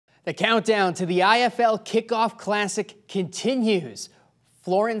The countdown to the IFL Kickoff Classic continues.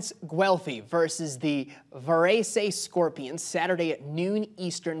 Florence Guelfi versus the Varese Scorpions Saturday at noon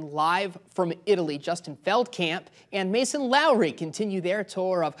Eastern, live from Italy. Justin Feldkamp and Mason Lowry continue their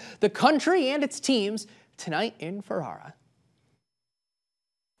tour of the country and its teams tonight in Ferrara.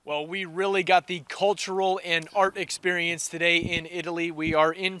 Well, we really got the cultural and art experience today in Italy. We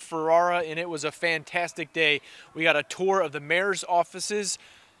are in Ferrara, and it was a fantastic day. We got a tour of the mayor's offices.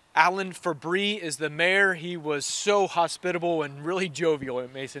 Alan Fabry is the mayor. He was so hospitable and really jovial,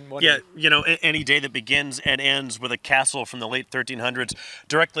 Mason. Yeah, you know, any day that begins and ends with a castle from the late 1300s.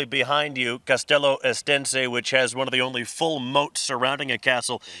 Directly behind you, Castello Estense, which has one of the only full moats surrounding a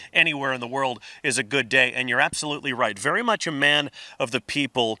castle anywhere in the world, is a good day. And you're absolutely right. Very much a man of the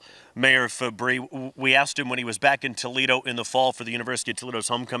people, Mayor Fabry. We asked him when he was back in Toledo in the fall for the University of Toledo's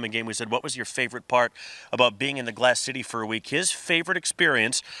homecoming game. We said, what was your favorite part about being in the Glass City for a week? His favorite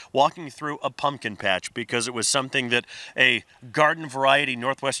experience, walking through a pumpkin patch, because it was something that a garden variety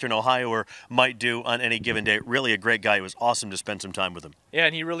Northwestern Ohioer might do on any given day. Really a great guy. It was awesome to spend some time with him. Yeah,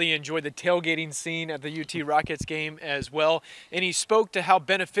 and he really enjoyed the tailgating scene at the UT Rockets game as well. And he spoke to how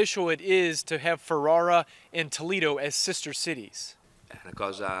beneficial it is to have Ferrara and Toledo as sister cities. Una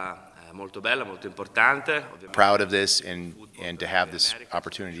cosa molto bella, molto importante. Proud of this and to have this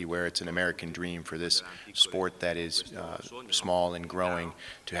opportunity where it's an American dream for this sport that is small and growing,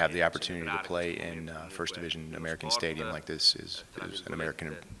 to have the opportunity to play in First Division American Stadium like this is an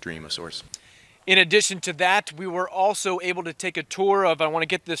American dream of sorts. In addition to that, we were also able to take a tour of, I want to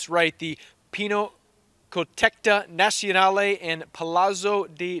get this right, the Pinacoteca Nazionale and Palazzo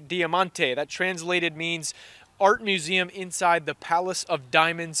di Diamante. That translated means art museum inside the Palace of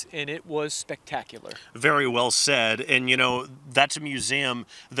Diamonds, and it was spectacular. Very well said. And you know, that's a museum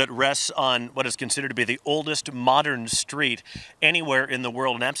that rests on what is considered to be the oldest modern street anywhere in the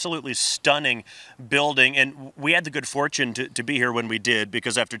world. An absolutely stunning building. And we had the good fortune to be here when we did,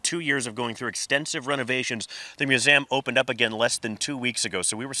 because after 2 years of going through extensive renovations, the museum opened up again less than 2 weeks ago.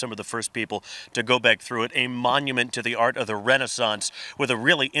 So we were some of the first people to go back through it. A monument to the art of the Renaissance with a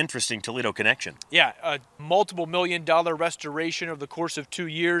really interesting Toledo connection. Yeah, multiple $multi-million restoration over the course of 2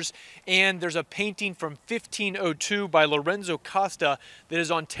 years, and there's a painting from 1502 by Lorenzo Costa that is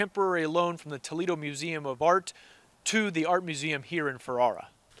on temporary loan from the Toledo Museum of Art to the Art Museum here in Ferrara.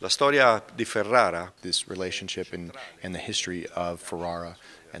 La storia di Ferrara. This relationship and the history of Ferrara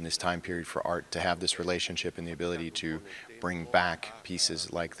and this time period for art, to have this relationship and the ability to bring back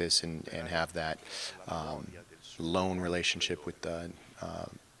pieces like this and have that loan relationship with the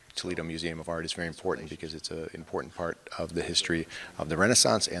Toledo Museum of Art is very important, because it's an important part of the history of the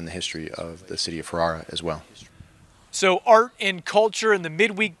Renaissance and the history of the city of Ferrara as well. So art and culture in the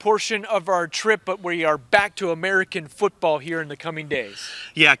midweek portion of our trip, but we are back to American football here in the coming days.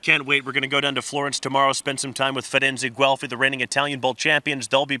 Yeah, can't wait. We're going to go down to Florence tomorrow, spend some time with Firenze Guelfi, the reigning Italian Bowl champions.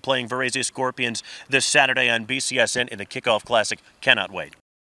 They'll be playing Varese Scorpions this Saturday on BCSN in the Kickoff Classic. Cannot wait.